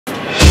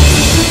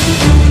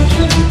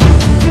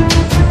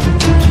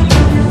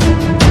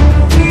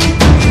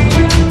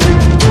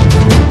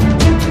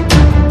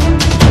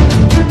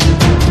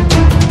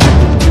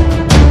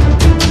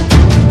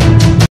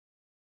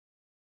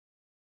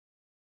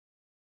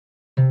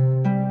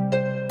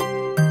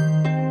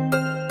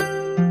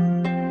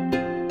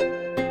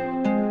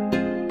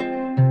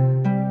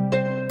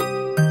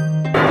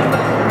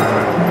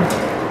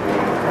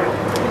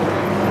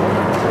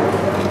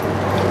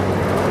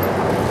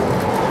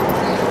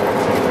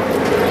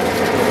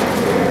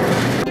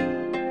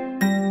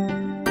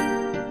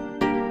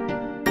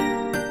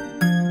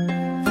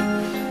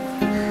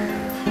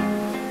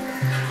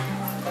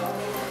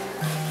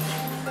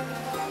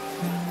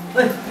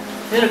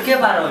के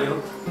पार हो यो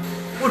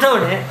उठ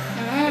भने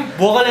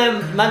भोकले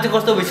मान्छे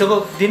कस्तो भइसक्यो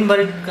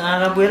दिनभरि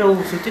खाना पुगेर ऊ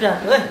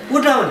सुतिरहेको ए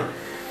उठ भने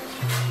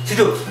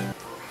छिटो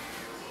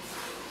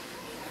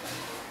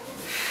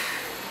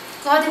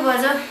कति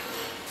बज्यो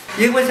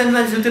 1 बजीसम्म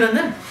मान्छे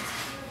सुतिरहन्छन्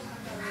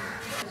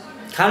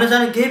खाना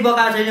सानो केही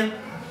पकाएको छैन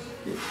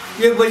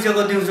 1 बजीसम्म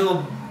दिउँसोको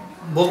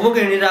भोक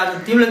हिँडिरहेको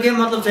छ तिमीलाई केही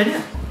मतलब छैन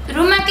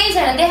रुममा केही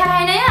छैन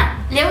देखाएन यहाँ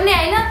ल्याउने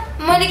हैन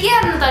मैले के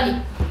गर्नु त नि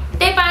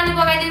त्यही पानी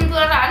पकाइदिनु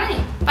पर्छ हाल्नु नि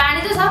पानी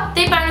त छ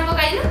त्यही पानी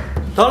पकाइदिनु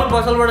तल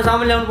पसलबाट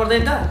सामान ल्याउनु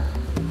पर्दैन त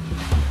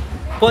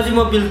पछि म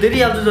बिल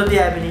तिरिहाल्छु जति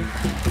आए पनि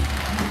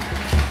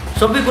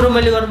सबै कुरो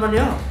मैले गर्नुपर्ने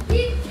हो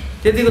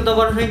त्यतिको त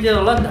गर्न सकिन्छ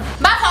होला नि त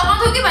बा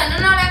फकाउँथ्यो कि भनेर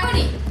नल्याएको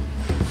नि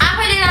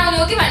आफै लिएर आउने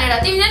हो कि भनेर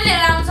तिमीले नि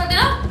लिएर आउनु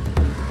सक्दैनौ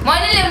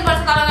मैले ल्याउनु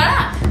पर्छ तलबाट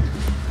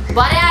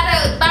भरे आएर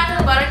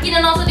बाटो भएर किन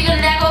नसोधिकन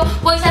ल्याएको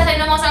पैसा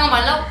छैन मसँग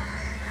भन्लौ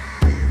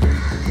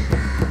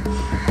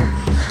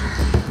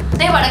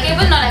त्यही भएर केही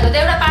पनि नल्याएको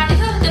त्यो एउटा पानी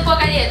छ त्यो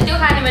पकाइदिए त्यो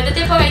खाने भए त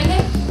त्यो पकाइन्थे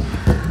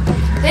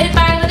फेरि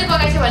पानी मात्रै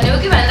पकाइछ भन्ने हो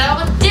कि भनेर अब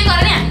जे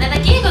गरे नि हामीलाई त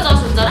केको जस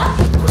हुन्छ र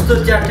कस्तो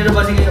च्याटेर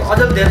बसेको अझ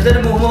धेरै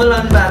धेरै मोमो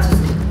लानु भएको छ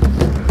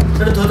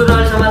तर थोथो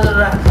नले समाजहरू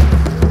राख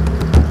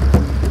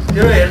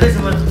त्यो हेर्दैछु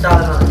म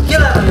चालमा के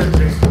लाग्यो यो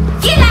ड्रेस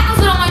के लाग्यो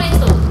सुरु मैले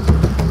यस्तो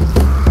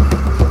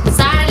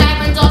साडीलाई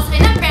पनि जस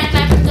छैन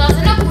प्यान्टलाई पनि जस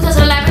छैन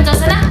कुसासलाई पनि जस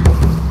छैन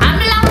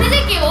हामीले लाउने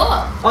चाहिँ के हो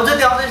अझ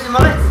त्यो आउँदैछ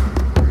मलाई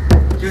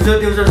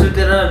दिउँसो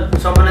सुतेर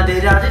सपना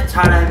देखेर अझै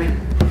छाड आयो फेरि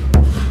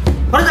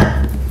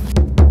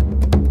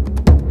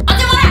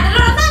अझै मलाई हालेर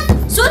राख्छ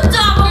सुत्छ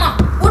अब म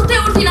उठ्दै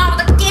उठ्दिनँ अब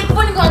त केही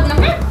पनि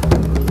गर्दिनँ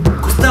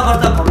कस्ता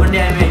घमण्डी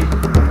आयो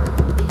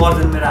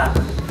पर्दैन मेरो हात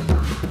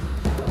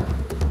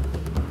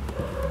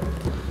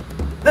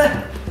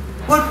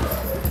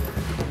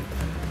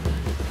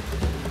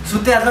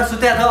सुत्या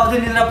छ अझै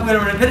निद्रा पुगेर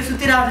भने फेरि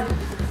सुतिरहेको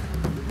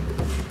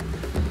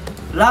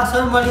लाग्छ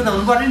मैले त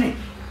हुनु पर्यो नि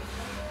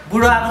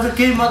बुढो आएको छ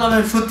केही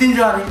मतलब सुत्तिन्छ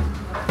अरे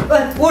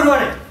उठ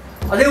भने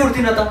अझै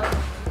उठ्दिनँ त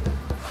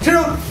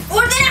छिटो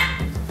उठ्दिन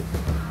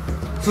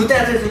सुत्या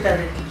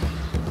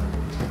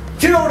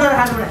छिटो उठेर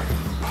खानु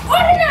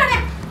उठ्दिन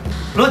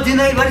ल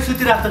जिन्दगीभरि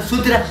सुतिरहेको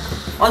त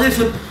अझै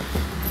सुत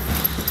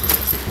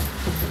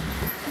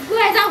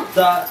गुवा जाऊ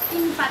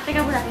तिमी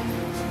पातेका बुढा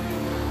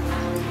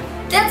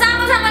त्यहाँ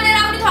चामल सामान लिएर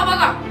आउने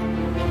थपक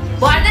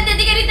भर त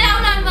त्यतिकै रित्दै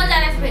आउनु अनि म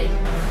जानेछु फेरि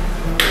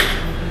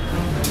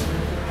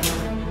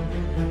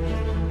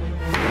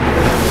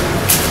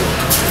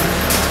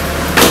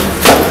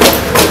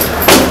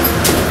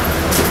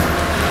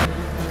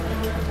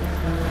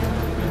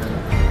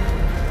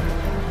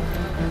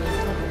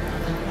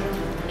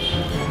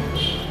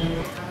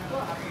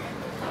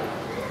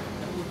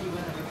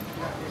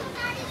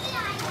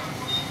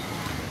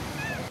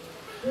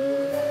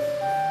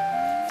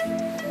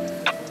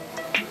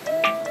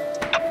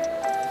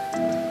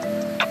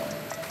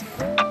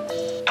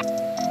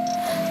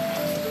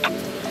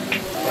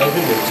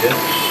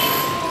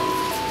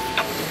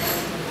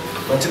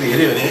मान्छे त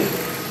हेऱ्यो भने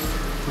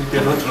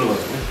पेटमा ठुलो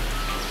भएको नि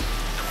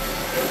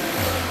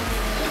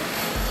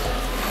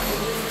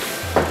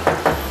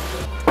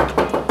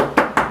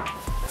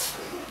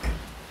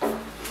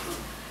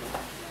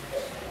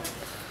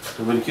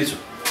तपाईँले के छ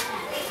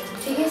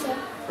ठिकै छ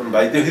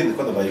भाइ देख्दैन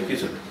कता भाइ के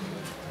छ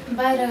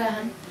बाहिर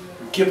गएछन्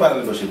के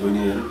पाराले बस्यो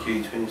बहिनीहरू केही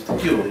छैन यस्तो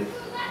के हो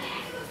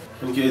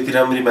अनि के यति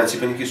राम्ररी मान्छे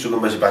पनि के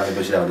सुगमबासी पार्दै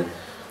बसिरहने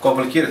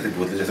कपाल के रहेछ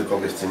भूतले जस्तो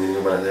कपाल यस्तो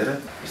बनाएर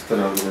यस्तो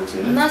राम्रो मान्छे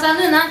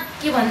नजान्नु न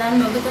के भन्दा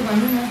पनि भएको त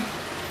भन्नु न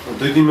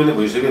 2-3 महिना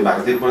भइसक्यो भाग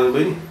दिनु पर्दैन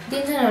बहिनी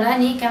दिन्छन् होला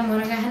नि काम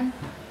गर्न गएछन्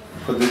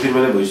 2-3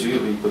 महिना भइसक्यो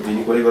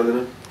दिने कोही गर्दैन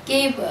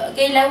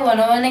केही ल्याउ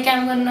भनौँ भने काम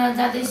गर्न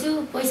जाँदैछु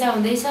पैसा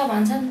हुँदैछ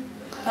भन्छन्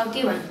अब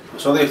के भन्नु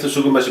सधैँ यस्तो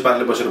सुगमबासी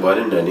पार्ले बसेर भएन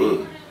नि नानी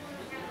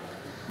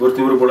बरु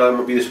तिम्रो बुढालाई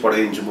म विदेश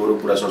पठाइदिन्छु बरु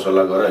बुढासँग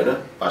सल्लाह गर होइन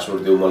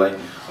पासपोर्ट देऊ मलाई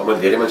अब मैले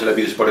धेरै मान्छेलाई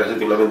विदेश पठाएको छ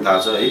तिमीलाई पनि थाहा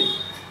छ है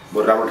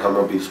बरु राम्रो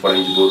ठाउँमा विदेश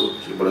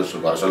पठाइदिन्छु बरु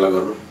घर सल्लाह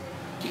गर्नु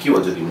के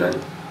भन्छ तिमी नानी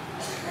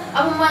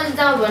अब मैले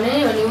जाऊ भने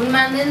उनी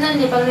मान्दैन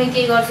नेपालमै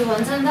के गर्छु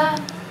भन्छ नि त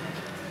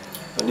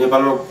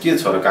नेपालमा के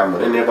छ र काम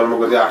भने नेपालमा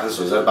कति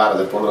 8,000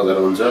 12,000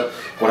 15,000 हुन्छ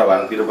कोठा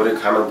भाडा तिर्नु पऱ्यो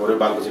खानु पऱ्यो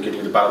बालको चाहिँ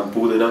केटीकेटी पाल्नु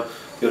पुग्दैन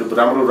त्यो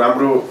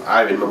राम्रो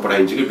आयो भने म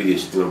पठाइदिन्छु कि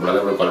विदेश तिम्रो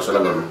बुढालाई घर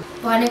सल्लाह गर्नु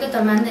भनेको त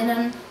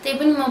मान्दैनन् त्यही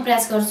पनि म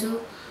प्रयास गर्छु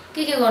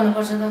के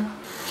गर्नुपर्छ त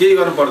केही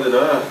गर्नु पर्दैन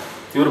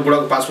तिम्रो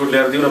बुढाको पासपोर्ट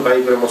ल्याएर दिउ न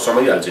बाइक म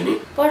समाइहाल्छु नि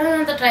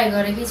पठाउन त ट्राई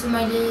गरेकी छु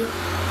मैले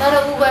तर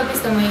ऊ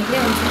गएपछि त म एक्लै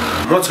हुन्छु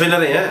म छैन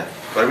र यहाँ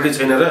घरबेटी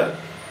छैन र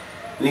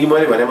कि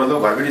मैले भने मतलब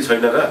घरबेटी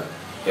छैन र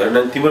हेर न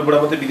तिम्रो बुढा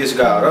मात्रै विदेश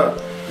गयो र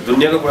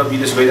दुनियाँको बुढा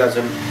विदेश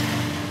गइरहेछन्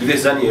विदेश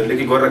जानेहरूले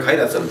के गरेर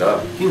खाइरहेछन् त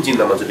किन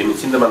चिन्ता मान्छ तिमी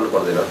चिन्ता मान्नु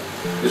पर्दैन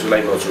त्यसको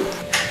लागि म छु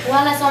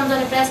उहाँलाई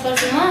सम्झाउने प्रयास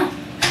गर्छु म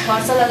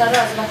घर सल्लाह गरेर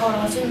हजुरलाई खबर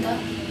गर्छु नि त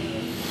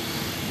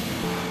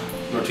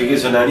ठिकै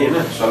छ नानी होइन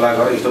सल्लाह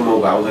गर यस्तो म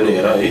आउँदैन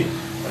हेर है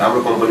राम्रो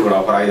कम्पनीबाट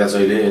अफर आइरहेको छ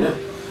अहिले होइन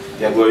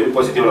त्यहाँ गयो भने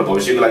पछि तिमीलाई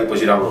भविष्यको लागि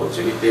पछि राम्रो हुन्छ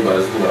कि त्यही भएर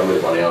चाहिँ तिमीलाई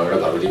मैले भने एउटा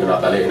घरबेटीको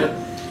नाताले होइन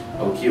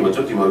अब के भन्छ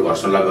तिमीहरू घर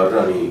सल्लाह गरेर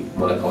अनि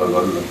मलाई खबर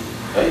गर्नु न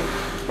है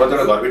म त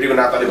एउटा घरबेटीको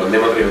नाताले भन्ने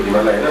मात्रै हो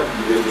तिमीलाई होइन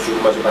यस्तो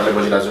सुखमा चाहिँ पार्दै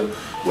बसिरहेको छु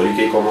भोलि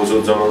केही कमाउँछौ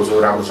जमाउँछौ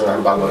राम्रोसँग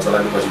आफ्नो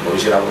बालबच्चालाई पछि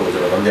भविष्य राम्रो हुन्छ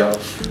भन्दै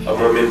अब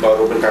म मेन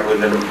पावरमा पनि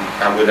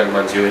काम गरिरहेको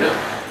मान्छे होइन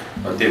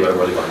अनि त्यही भएर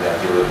मैले भन्दै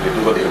तिम्रो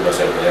दुःख दिनु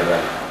बसेर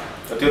हेरेर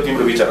त्यो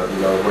तिम्रो विचारहरू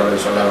बुढाले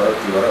सल्लाह गर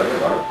के गर होइन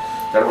भन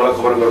त्यहाँबाट मलाई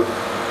खबर गर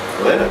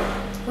हुँदैन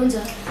हुन्छ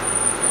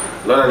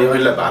ल नानी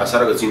अहिले भाडा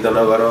साराको चिन्ता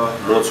नगर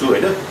म छु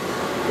होइन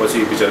पछि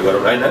विचार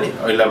गरौँ है नानी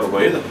अहिले म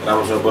गएँ त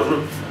राम्रोसँग बस्नु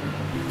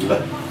ल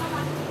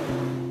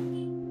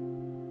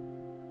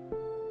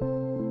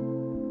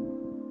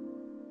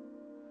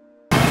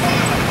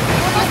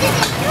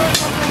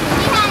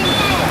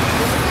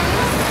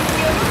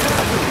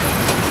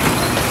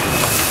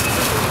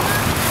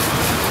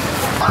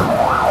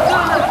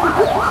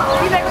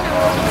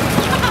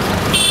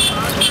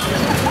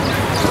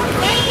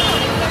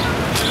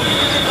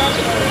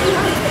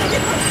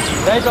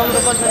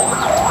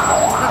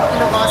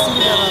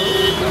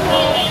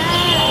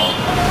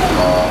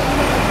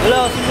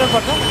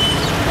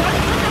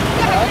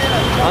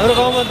हाम्रो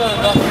गाउँमा त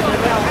 10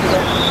 रुपैयाँ आउँछ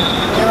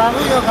ए बाबु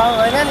यो गाउँ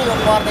होइन नि यो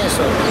परदेश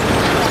हो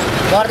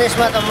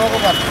परदेशमा त मको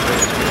पर्छ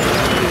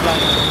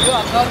यो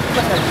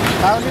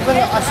गाउँले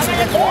पनि 80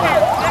 रुपियाँ किलो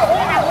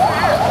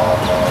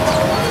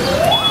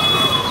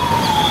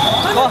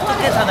कस्तो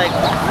के छ दाइको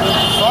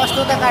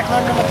सस्तो त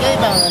काठमाडौँमा केही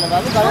पाउँदैन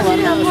बाबु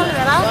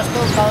गाउँघरमा सस्तो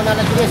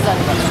पाउनलाई विदेश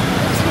जानुपर्छ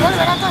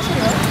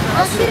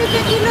 80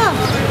 रुपियाँ किलो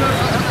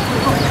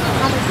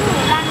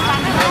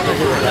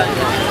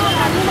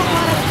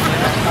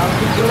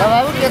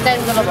बाबु के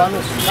चाहिन्छ ल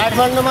भन्नुहोस्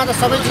काठमाडौँमा त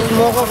सबै चिज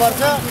महँगो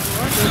पर्छ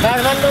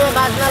काठमाडौँमा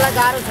बाँच्नलाई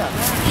गाह्रो छ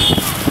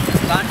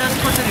भान्डा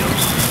कसरी हो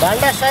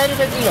भान्डा 100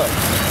 रुपियाँ किलो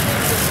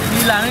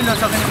लानै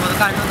नसक्ने म त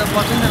काट्नु त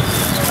पर्दैन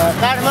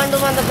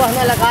काठमाडौँमा त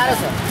बस्नलाई गाह्रो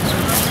छ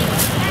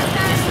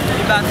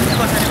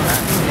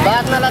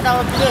बाँच्नलाई त अब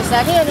विदेश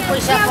जाने अनि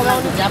पैसा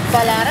कमाउने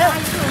झ्याप्पा लाएर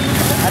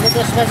अनि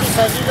त्यसपछि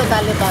सजिलो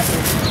तालले बाँच्ने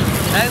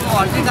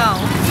घरकै कहाँ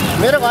हो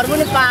मेरो घर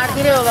पनि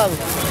पाहाडतिरै हो बाबु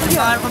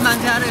पाहाडको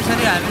मान्छे आएर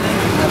यसरी हामीले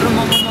हाम्रो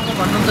मको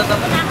भन्नुहुन्छ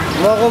तपाईँ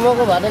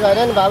मको भनेको होइन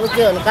नि बाबु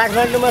के भन्नु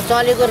काठमाडौँमा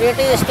चलेको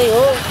रेटै यस्तै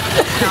हो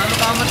हाम्रो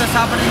गाउँमा त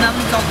सापडी नाम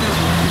पनि चल्थ्यो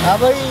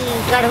अब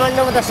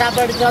काठमाडौँमा त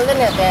सापडी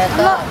चल्दैन त्यहाँ त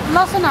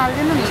लसुन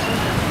हाल्दिनु नि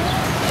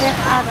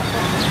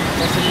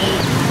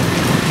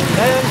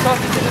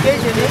सस्तो चिज केही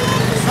छैन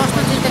सस्तो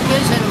चिज त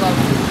केही छैन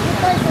बाबु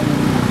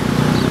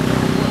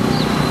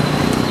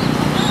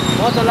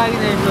म त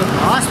लागिरहेको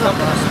हस्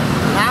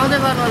आउँदै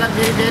गर्नु होला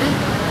फेरि फेरि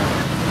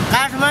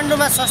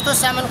काठमाडौँमा सस्तो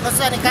सामान खोज्छ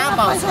अनि कहाँ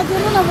पाउँछ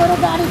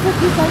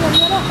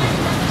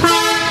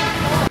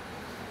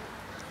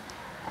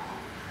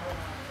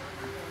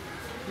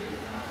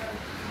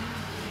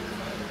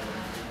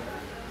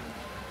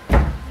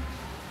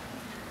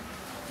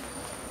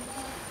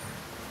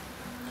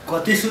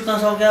कति सुत्न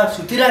सक्यो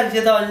सुतिरहेको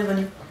थिएँ त अहिले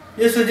पनि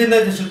यसो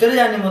जिन्दगी त सुतेरै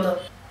जाने म त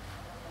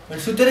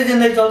सुतेरै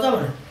जिन्दगी चल्छ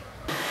भने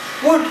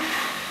उठ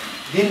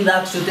दिन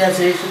रात सुत्या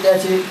छु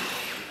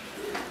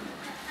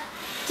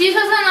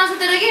चिसोसँग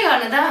नसुतेर के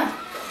गर्ने त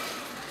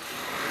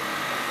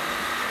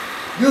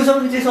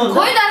दिउँसम्म चिसो हुन्छ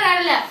खोइ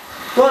तरकारी ल्या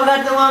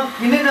तरकारी त उहाँ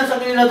किनै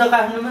नसक्ने त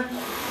काठमाडौँमा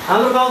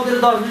हाम्रो गाउँतिर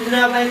 10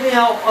 रुपियाँ पाइन्छ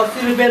यहाँ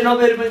 80 रुपियाँ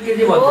 90 रुपियाँ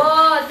केजी भन्छ हो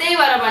त्यही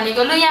भएर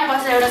भनेको लु यहाँ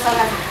बसेर एउटा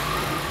सल्लाह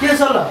के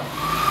सल्लाह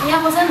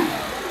यहाँ बस न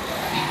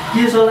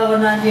के सल्लाह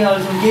गर्न आन्टी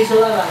अहिलेसम्म के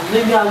सल्लाह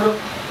हामीले हाम्रो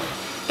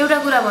एउटा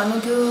कुरा भन्नु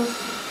थियो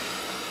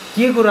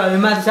के कुरा हामी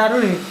माथि साह्रो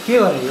नि के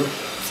भयो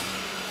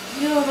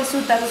यो अब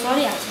सुत्ता त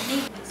सरिहाल्छ नि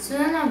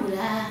सुन न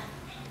बुढा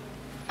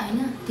होइन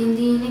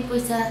दिनदिनै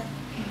पैसा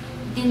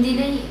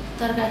दिनदिनै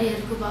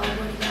तरकारीहरूको भाउ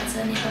बढिरहेको छ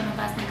नेपालमा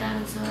बाँच्न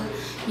गाह्रो छ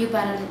यो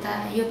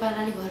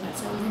पाराले घरबाट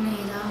चल्दैन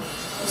हेर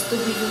यस्तो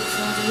बिजोग छ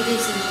धेरै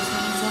यसरी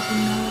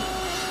सकिन्न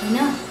होइन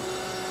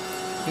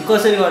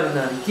कसरी गर्ने त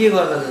के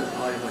गर्दा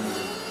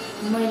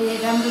मैले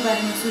राम्रो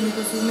बारेमा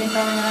सुनेको छु मेरो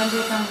गाउँमा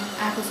राम्रो काम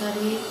आएको छ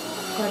अरे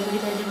घरबुढी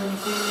दाइले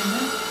भनेको होइन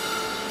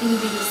 3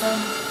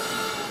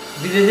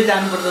 विदेशै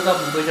जानुपर्छ त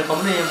पैसा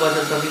कमाउनै यहाँ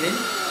बसेर सकिँदैन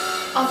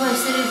अब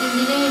यसरी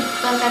दिनदिनै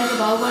तरकारीको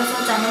भाउ बढ्छ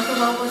चामलको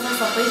भाउ बढ्छ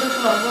सबै थोकको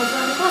भाउ बढ्छ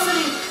अनि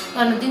कसरी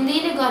गर्नु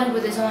दिनदिनै गरिब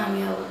हुँदैछौँ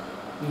हामी अब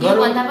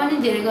योभन्दा पनि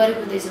धेरै गरिब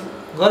हुँदैछौँ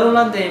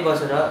गरौँला नि त्यहीँ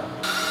बसेर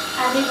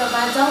आधी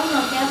बाबा जाउँ न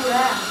त्यहाँ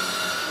पुरा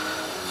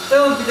त्यो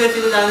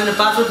विदेशीको जाँदैन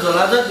 5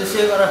 झोला छ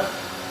त्यसै गरेर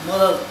म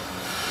त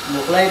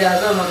भोक लागिरहेको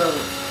छ म त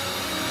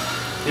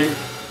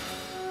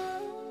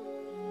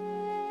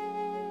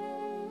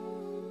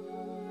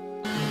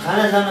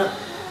खाना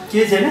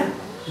के छैन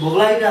भोक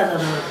लागिरहेको छ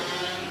मलाई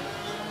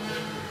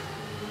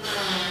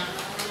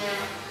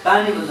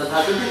पानी भन्दा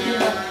थाहा छ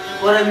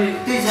परामी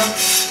त्यही छ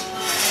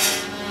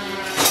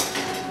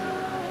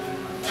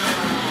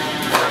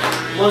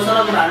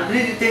मसलाको भाँडा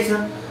पनि त्यही छ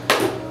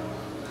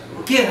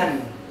के खाने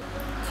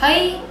खै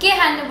के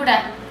खाने बुढा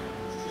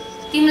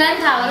तिमीलाई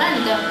पनि थाहा होला नि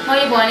त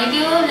मैले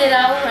भनेको लिएर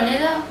आऊ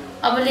भनेर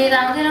अब लिएर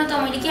आउँदैनौ त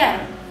मैले के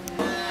हाल्नु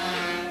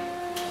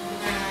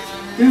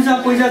तिमीसँग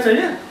पैसा छैन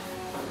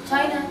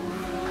छैन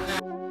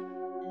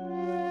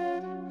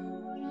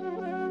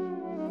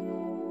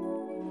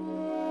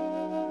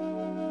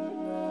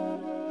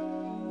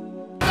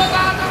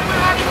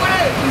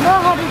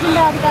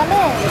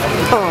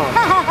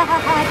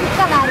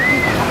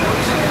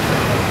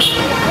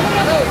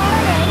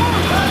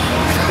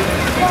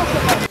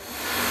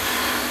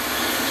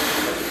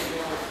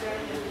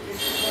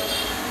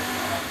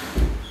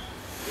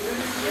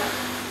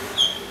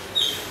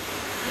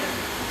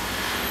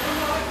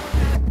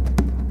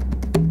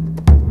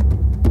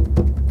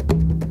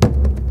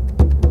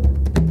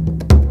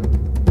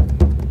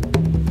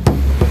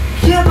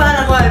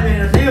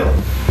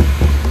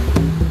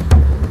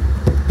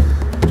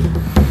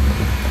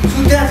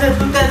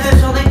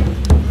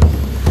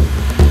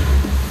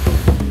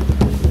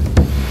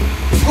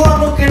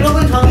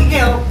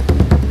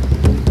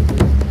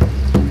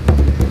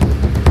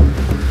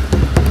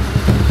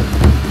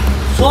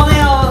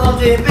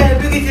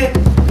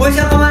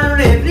पैसा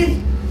कमाएर हेप्ने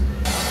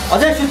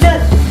अझै सुत्या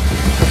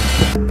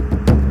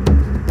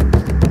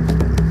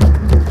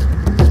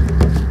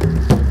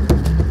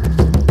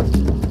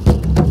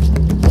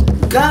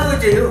कहाँ गयो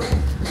चाहिँ यो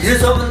हिजो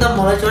सबभन्दा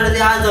मलाई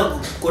छोडेर आज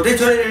घोटै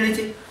छोडेर हिँड्ने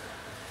चाहिँ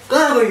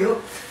कहाँ गयो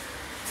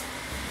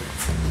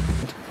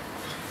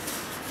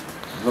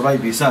ल भाइ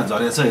भिसा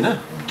झरेछ होइन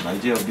भाइ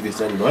चाहिँ अब विदेश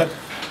जानु भयो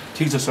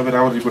ठिक छ सबै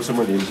राम्रो रिपोर्ट छ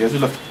मैले हेरिदिएको छु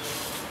ल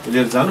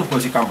लिएर जानु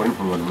पछि काम पनि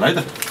फोन गर्नु है त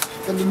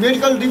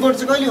मेडिकल रिपोर्ट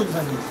चाहिँ कहिले हुन्छ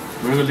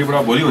मेडिकल रिपोर्ट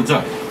अब भोलि हुन्छ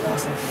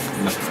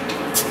ल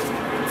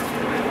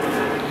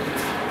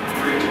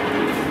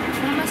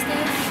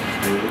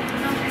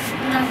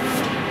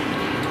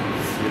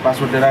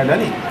पासपोर्ट लिएर आएन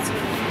नि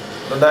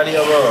नानी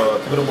अब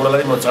तिम्रो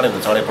बुढालाई म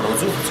चाँडै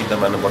पठाउँछु चिन्ता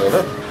मान्नु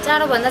पर्दैन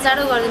चाँडोभन्दा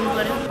चाँडो गरिदिनु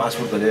पर्यो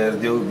पासपोर्ट त ल्याएर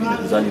देऊ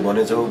विदेश जाने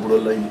भनेछौ बुढो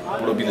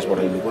विदेश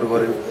पठाइदिनु कुरो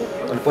गर्यो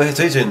अनि पैसा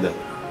चाहिँ छैन त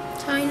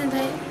छैन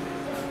दाइ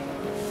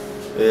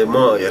ए म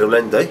हेरौँला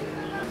नि त है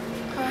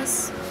हस्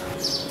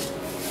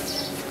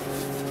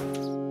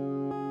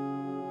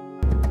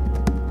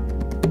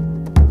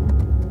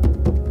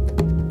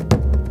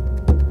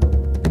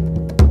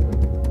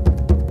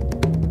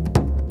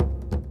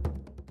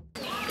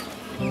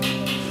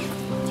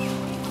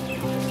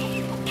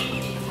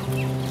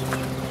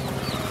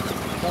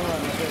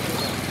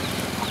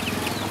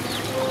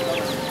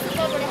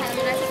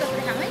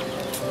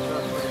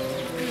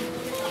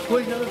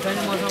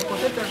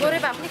गोरे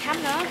भए पनि खाऊँ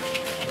न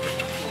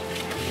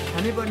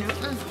खानै पर्ने हो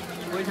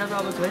पैसा त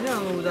अब छैन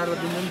अब उधार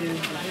दिनु पनि दिनु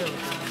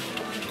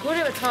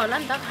गोरे भए छ होला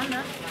नि त खाऊँ न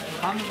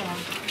खानु त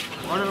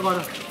अर्डर गर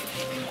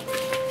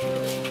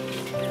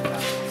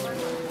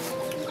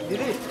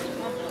दिदी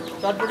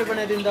चटपटी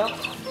बनाइदिनु त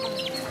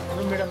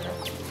म्याडम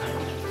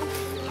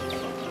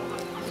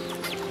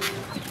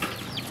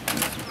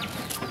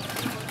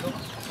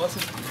बस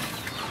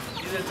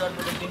दिदी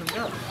चटपटी दिनुहुन्छ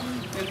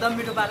एकदम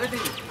मिठो पाएको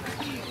दिदी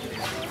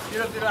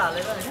पिरो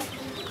हालेर होइन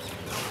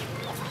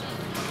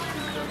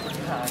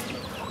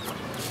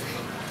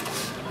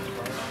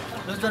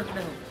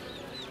चटपटी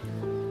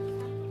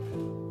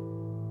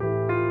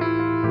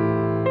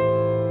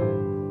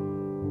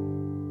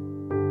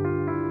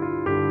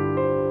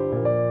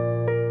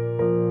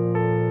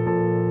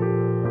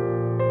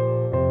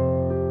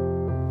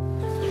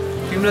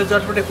तिमीलाई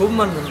चटपटी खुब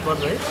मन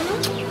पर्छ है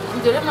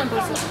धेरै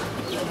मनपर्छ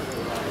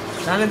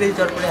सानैदेखि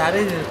चटपटी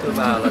हारै जस्तो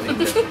भयो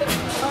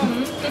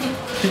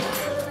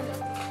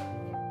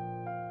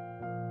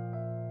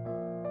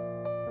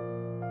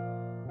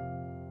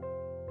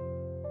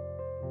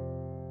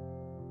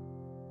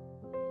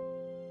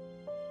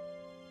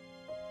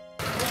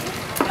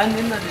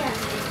होला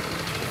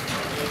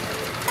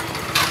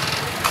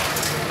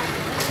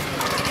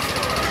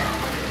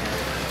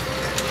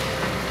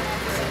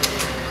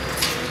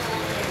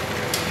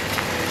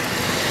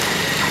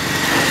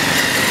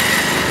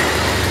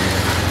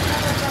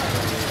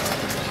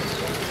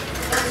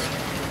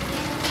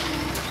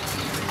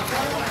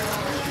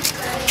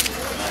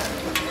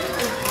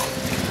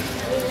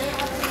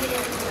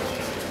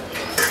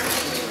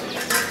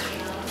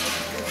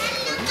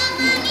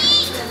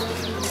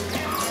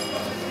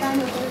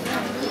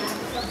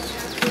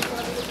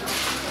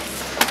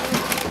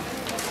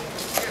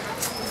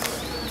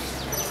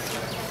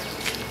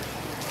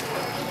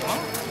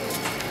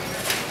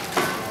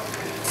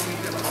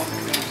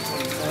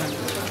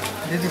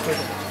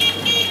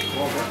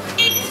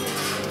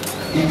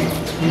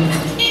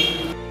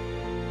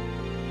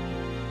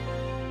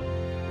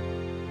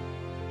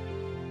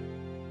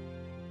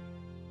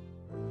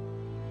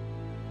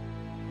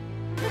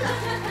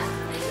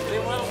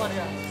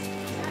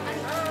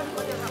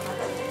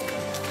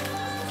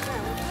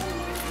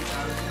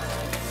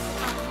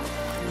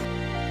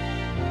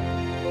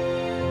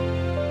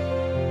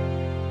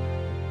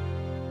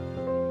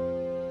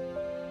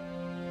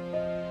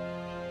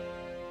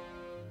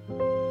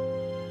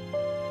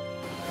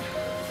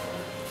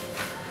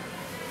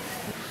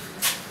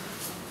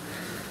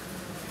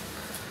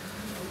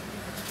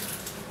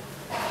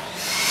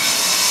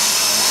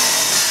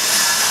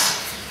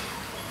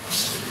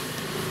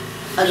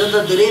आज त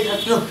धेरै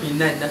थाक्यो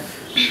हिँड्दा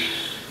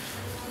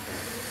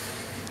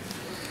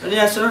अनि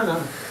यहाँ सुन न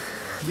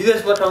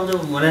विदेश पठाउँछौ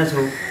भनेको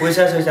छौ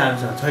पैसा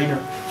हामीसँग छैन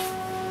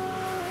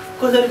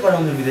कसरी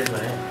पठाउँछौ विदेश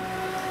भने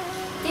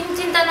तिमी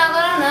चिन्ता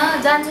नगर न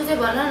जान्छु चाहिँ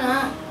भन न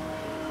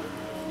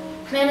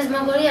म्यानेज म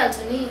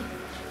गरिहाल्छु नि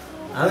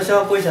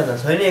हामीसँग पैसा त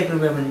छैन 1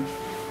 रुपैयाँ पनि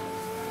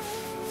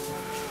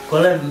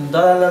कसलाई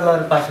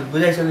दलाल पासवर्ड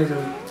बुझाइसकेछु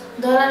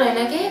दलाल होइन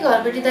के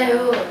घरबेटी दाइ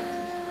हो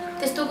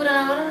त्यस्तो कुरा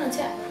नगर न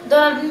छ्या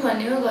दलाल पनि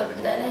भन्ने हो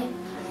घरबेटी दाइलाई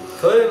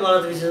खोइ मलाई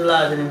त विशेष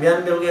लागेको छैन बिहान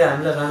बेलुकै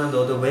हामीलाई खाना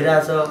धोधो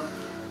भइरहेछ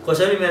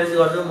कसरी म्यानेज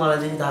गर्छौ मलाई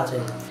चाहिँ थाहा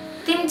छैन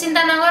तिमी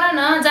चिन्ता नगर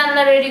न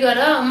जानलाई रेडी गर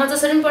म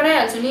जसरी पनि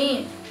पठाइहाल्छु नि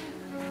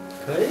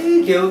खै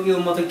के हो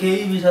म त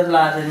केही विश्वास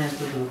लागेको छैन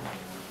यस्तो थियो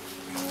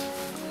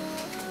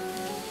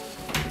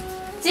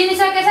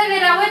चिनिसकेछ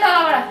लिएर आऊ है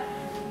तलबाट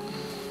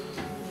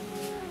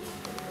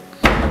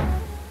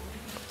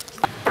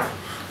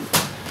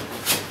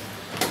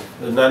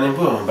नानी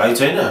पो भाइ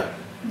छैन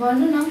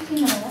भन्नु न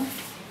किन होला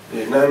ए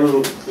नानी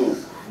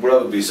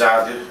बुढाको भिसा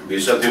आएको थियो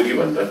भिसा थियो कि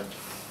भनेर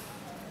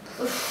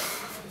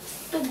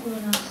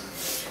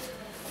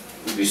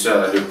भिसा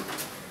हाल्यो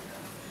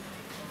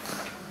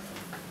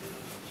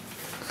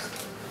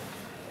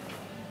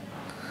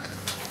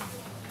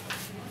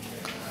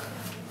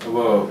अब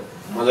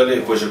मजाले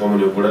पैसा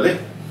कमाउने बुढाले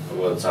अब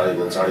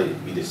चाँडै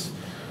विदेश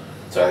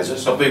जानेछ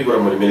सबै कुरा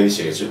मैले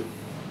मिलाइसकेको छु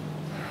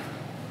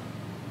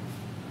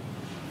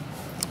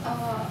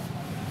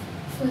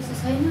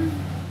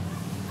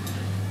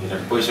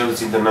पैसाको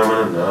चिन्ता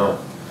नमान न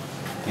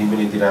तिमी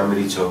पनि यति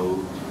राम्ररी छौ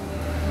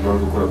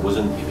मनको कुरा बुझ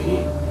नि तिमी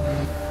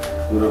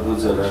कुरा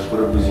बुझ न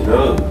कुरा बुझिन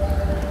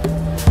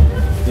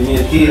तिमी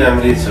यति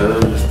राम्ररी छौ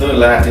जस्तो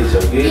लाटे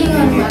छौ कि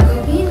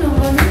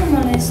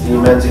तिमी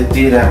मान्छे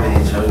यति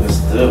राम्ररी छौ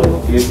जस्तो हो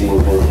कि तिमी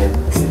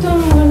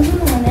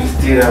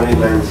यति राम्ररी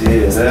मान्छे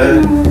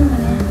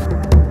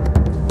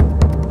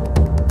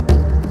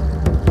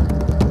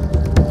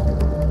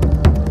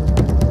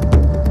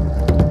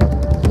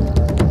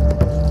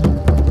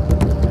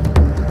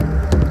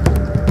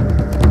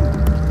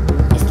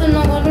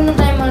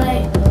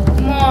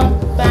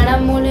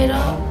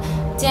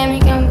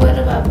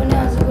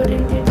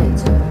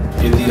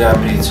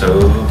राम्री छौ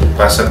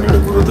 5-7 मिनट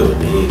कुरो त हो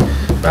नि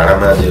भाडा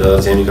माझेर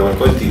चेमिकामा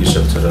कहिले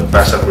तिरिसक्छ र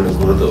 5-7 मिनट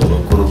कुरो त हो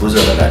कुरो बुझ न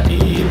लाटी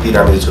यति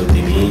राम्री छौ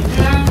तिमी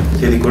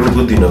त्यति कुरो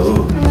बुझ्दिन हो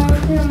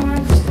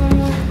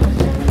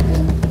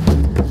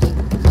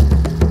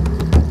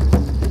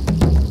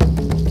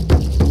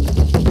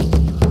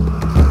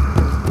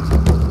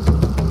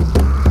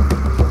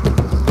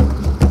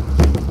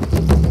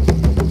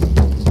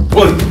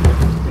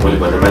मैले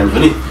भने मान्छु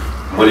नि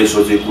मैले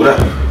सोचेको कुरा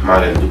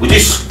मारेर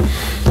बुझिस्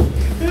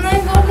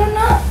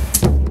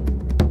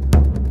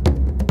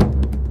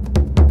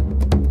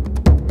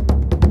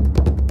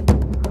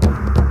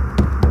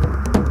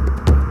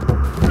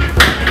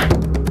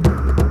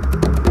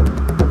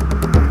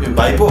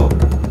भाइको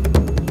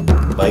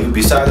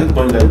भिसा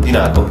आएको मैले दिन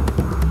आएको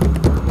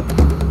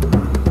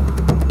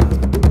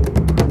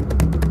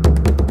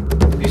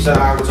भिसा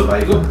आएको छ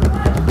भाइको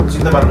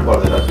चिन्ता मान्नु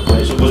पर्दैन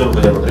मैले यसो बुझाउनु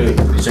खोजेँ मात्रै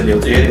भिसा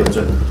ल्याउँछ हेरी हुन्छ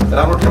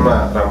राम्रो ठाउँमा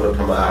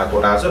आएको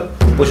आएछ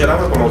पैसा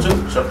राम्रो कमाउँछ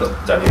सट्ट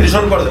जाने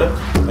रिसाउनु पर्दैन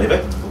है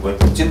भाइ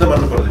चिन्ता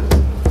मान्नु पर्दैन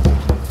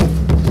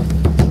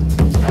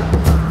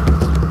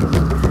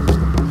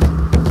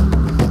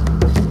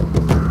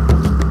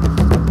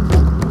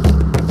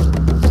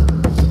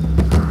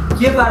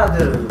के पारा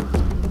तेरो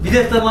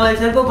विदेश त मलाई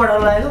यसरी पो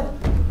पठाउनु लागेको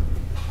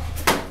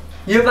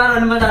यो पारा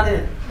भने म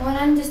जाँदैन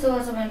मलाई नि त्यस्तो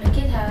गर्छ भनेर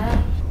के थाहा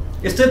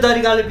यस्तै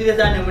तरिकाले विदेश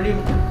जाने भने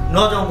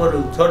नजाउँ बरु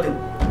छोडिदिउँ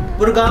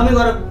बरु गाउँमै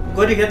गएर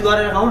गोरी खेत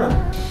गरेर खाउँ न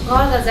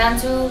घर त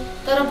जान्छु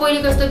तर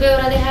पहिलेको जस्तो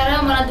बेहोरा देखाएर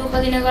मलाई दुःख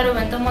दिने गऱ्यो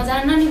भने त म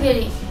जान्न नि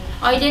फेरि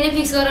अहिले नै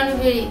फिक्स गर नि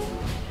फेरि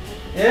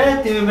ए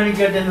तिमी पनि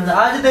केट्दैन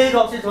आजदेखि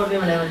रक्सी छोड्दियो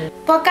भने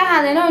पक्का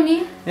खाँदैनौ नि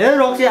ए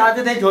रक्सी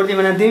आजदेखि छोड्दियो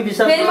भने तिमी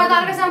विश्वास फेरि म त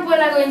अर्कैसँग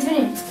पहिला गइन्छु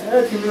नि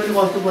ए तिमी पनि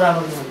कस्तो कुरा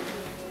गर्छौ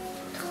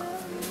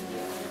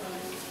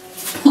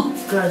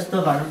यस्तो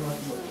घाँडो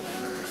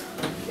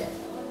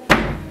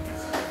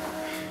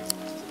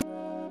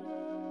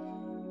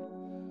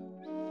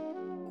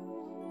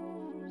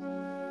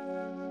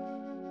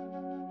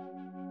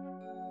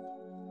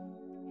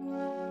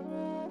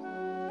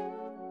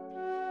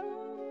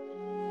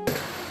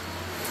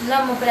ल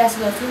म प्रयास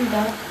गर्छु नि त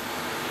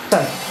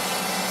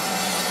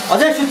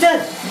अझै सुत्छ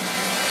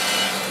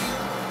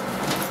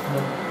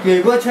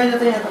केहीको छैन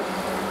त यहाँ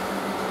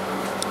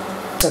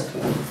त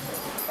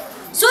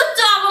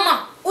सुत्छु अब म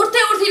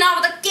उठ्थिन अब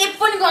त के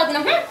पनि गर्दिन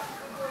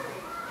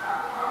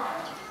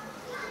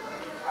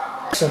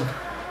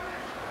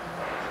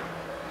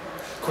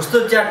कस्तो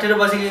च्याटेर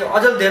बसेको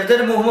अझ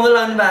धेरै मुखमुख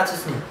लाग्नु भएको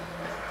छस् नि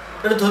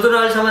तेरो थोत्रो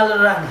अलि सम्हालेर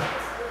राख्ने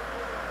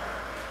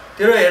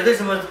तेरो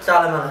हेर्दैछु म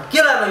चाल मलाई के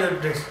लाग्यो यो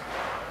ड्रेस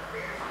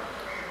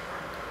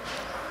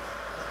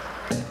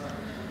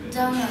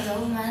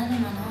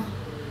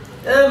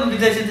ए म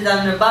विदेशी त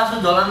जान्दैन बासो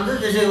झोलामा चाहिँ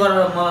त्यसै गरेर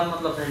मलाई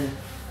मतलब छैन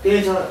त्यही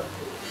छ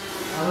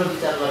हाम्रो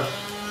विचार गर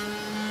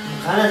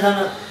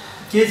खानासाना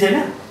के छैन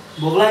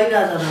भोक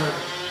लागिरहेको छ मलाई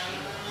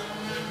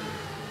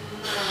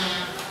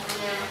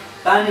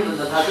पानी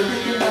भन्दा थाहा छ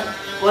त्यो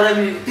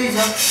परामी त्यही छ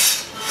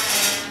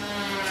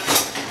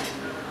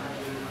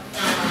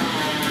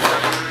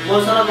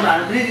मसलाको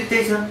भाँडा पनि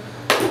त्यही छ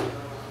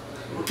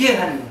के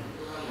खाने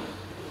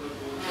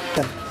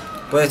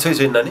पैसा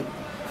छैन नानी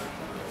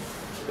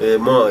ए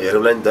म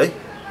हेरौँला नि त है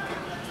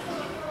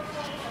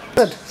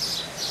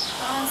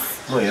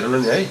म हेर्नु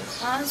नि है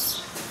हस्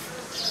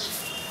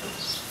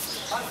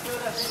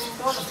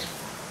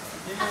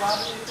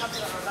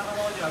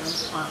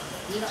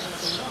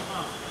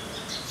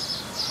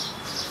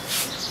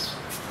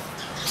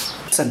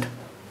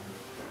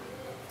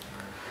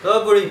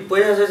बुढी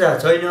पैसा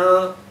छैन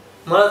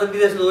मलाई त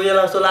विदेश गएर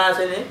जस्तो लागेको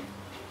छैन है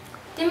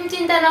तिमी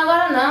चिन्ता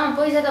नगर न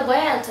पैसा त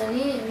भइहाल्छ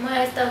नि म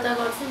यताउता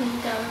गर्छु नि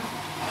काम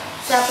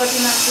चियापत्ती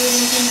माग्छु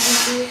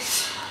दिन्छु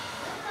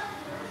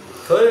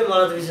खोइ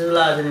मलाई त विशेष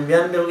लागेको छैन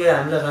बिहान बेलुकै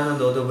हामीलाई खाना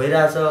धोधो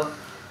भइरहेछ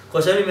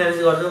कसरी म्यानेज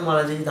गर्छौ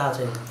मलाई चाहिँ थाहा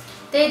छैन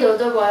त्यही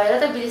धोधो भएर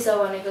त बिर्छ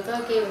भनेको त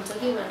के हुन्छ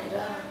कि भनेर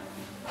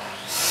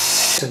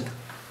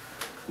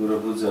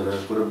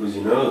कुरो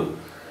बुझिन हौ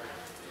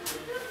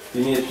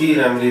तिमी यति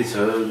राम्री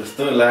छौ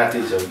जस्तो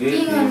लाठी छौ कि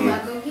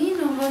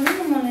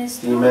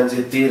तिमी मान्छे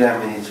यति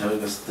राम्री छौ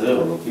जस्तो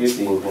भने कि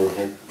तिमी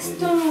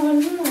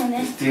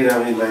यति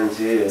राम्री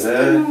मान्छे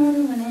हेर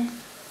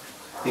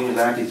तिमी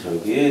लाठी छौ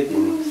कि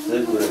तिमी यस्तो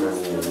कुरा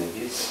मान्ने भने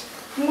कि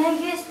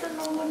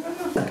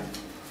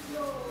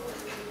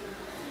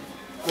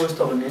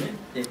कस्तो भन्ने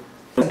कस्तो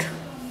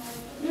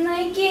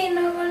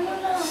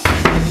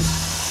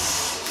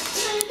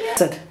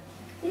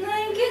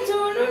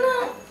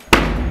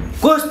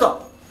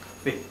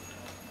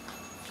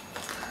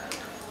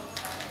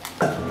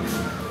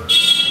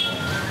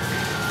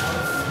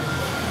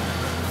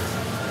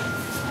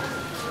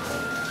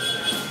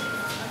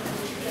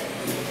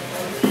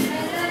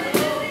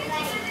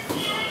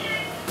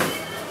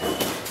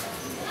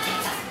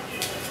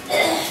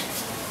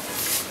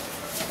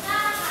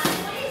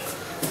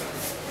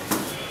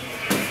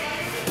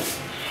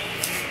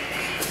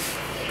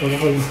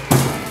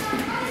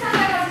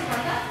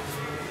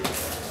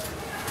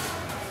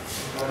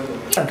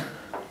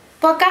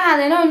पक्का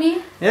खाँदैनौ नि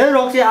ए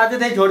रक्सी आज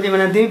त्यही छोडिदियो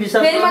भने तिमी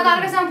विश्वास फेरि म त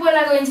अर्कैसँग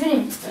पहिला गइन्छु नि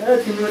ए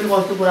तिमीले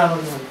कस्तो कुरा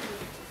गर्नु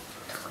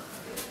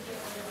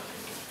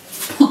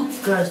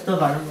यस्तो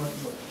घाँडो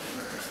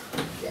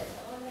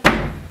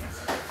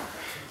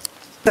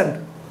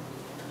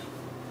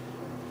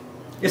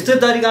यस्तै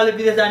तरिकाले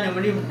विदेश जाने हो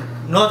भने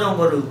नजाउँ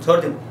बरु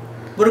छोडिदिउँ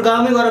बरु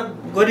गाउँमै गएर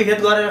गोरी खेत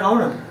गरेर खाऊ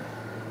न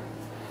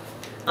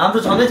हाम्रो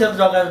छँदैछ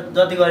जग्गा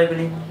जति गरे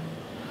पनि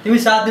तिमी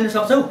साथ दिन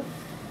सक्छौ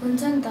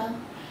हुन्छ नि त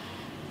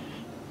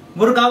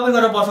बरु गाउँमै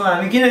गएर बसौँ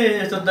हामी किन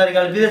यस्तो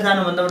तरिकाले विदेश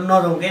जानुभन्दा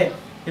नजाउँ के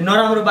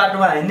नराम्रो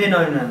बाटोमा हिँड्दै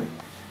नहिँड्नु हामी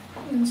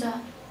हुन्छ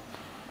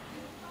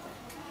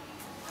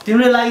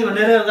तिम्रो लागि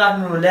भनेर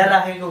आफ्नो ल्याएर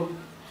राखेको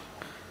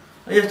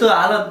यस्तो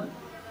हालत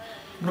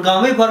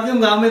गाउँमै फर्क्यौँ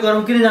गाउँमै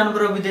गरौँ किन जानु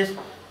पर्यो विदेश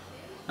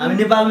हामी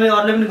नेपालमै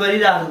अरूले पनि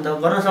गरिरहेको छ नि त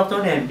गर्न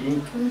सक्छौँ नि हामी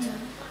हुन्छ